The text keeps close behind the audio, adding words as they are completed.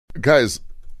Guys,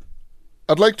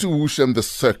 I'd like to woo Shem the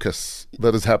circus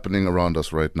that is happening around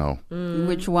us right now.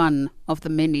 Which one of the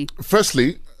many?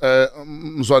 Firstly,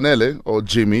 Mzwanele, or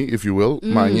Jimmy, if you will,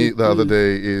 Manyi, the other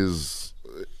day is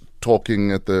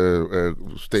talking at the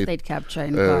state capture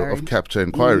inquiry. of capture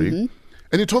inquiry.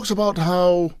 And he talks about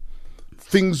how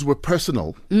things were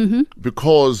personal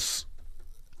because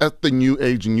at the New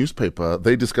Age newspaper,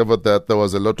 they discovered that there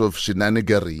was a lot of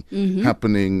shenanigery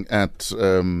happening at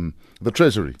the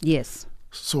Treasury. Yes.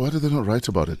 So why did they not write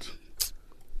about it?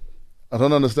 I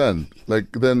don't understand.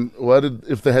 Like, then why did,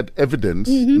 if they had evidence,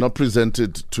 not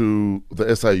presented to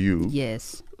the SIU,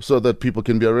 yes, so that people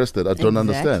can be arrested? I don't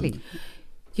understand.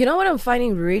 You know what I'm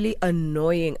finding really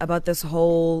annoying about this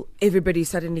whole everybody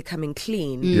suddenly coming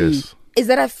clean? Yes. Is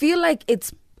that I feel like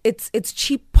it's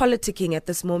cheap politicking at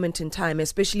this moment in time,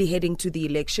 especially heading to the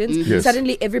elections. Yes.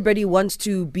 Suddenly everybody wants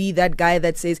to be that guy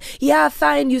that says, yeah,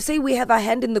 fine, you say we have our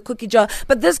hand in the cookie jar,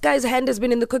 but this guy's hand has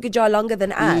been in the cookie jar longer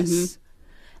than us.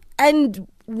 And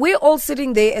we're all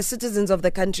sitting there as citizens of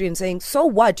the country and saying, so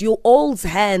what? Your all's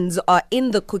hands are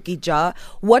in the cookie jar.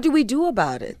 What do we do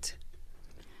about it?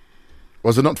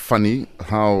 Was it not funny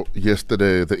how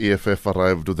yesterday the EFF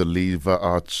arrived with the Lever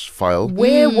Arch file?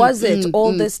 Where was it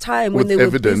all this time when With they were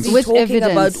evidence. busy With talking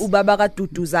evidence. about Ubabara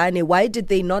Tutuzane? Why did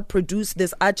they not produce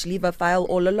this Arch Lever file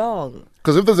all along?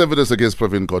 Because if there's evidence against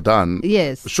Pravin Gordhan,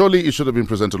 yes, surely it should have been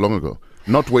presented long ago.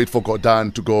 Not wait for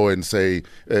Gordhan to go and say,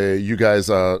 you guys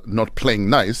are not playing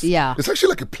nice. Yeah. It's actually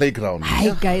like a playground.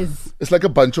 Hi guys. It's like a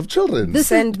bunch of children. This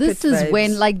Sandpit is vibes.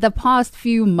 when, like, the past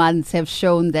few months have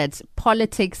shown that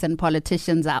politics and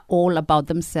politicians are all about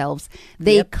themselves.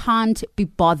 They can't be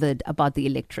bothered about the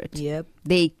electorate. Yep.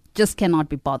 They just cannot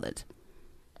be bothered.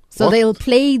 So What? they'll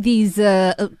play these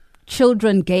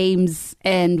children games,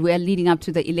 and we're leading up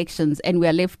to the elections, and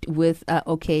we're left with,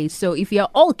 okay, so if you're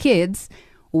all kids,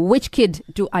 which kid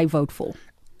do I vote for?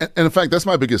 And in fact, that's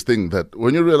my biggest thing, that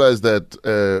when you realize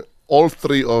that all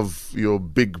three of your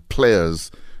big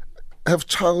players have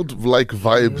childlike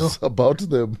vibes about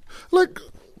them. Like,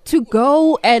 To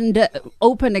go and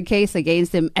open a case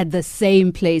against him at the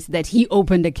same place that he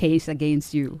opened a case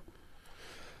against you.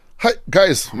 hi,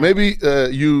 guys, maybe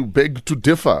you beg to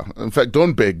differ. In fact,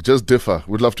 don't beg, just differ.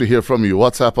 We'd love to hear from you.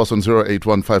 WhatsApp us on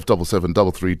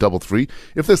 0815773333.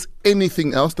 If there's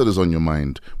anything else that is on your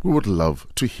mind, we would love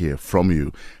to hear from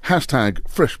you. Hashtag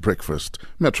Fresh Breakfast.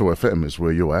 Metro FM is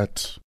where you're at.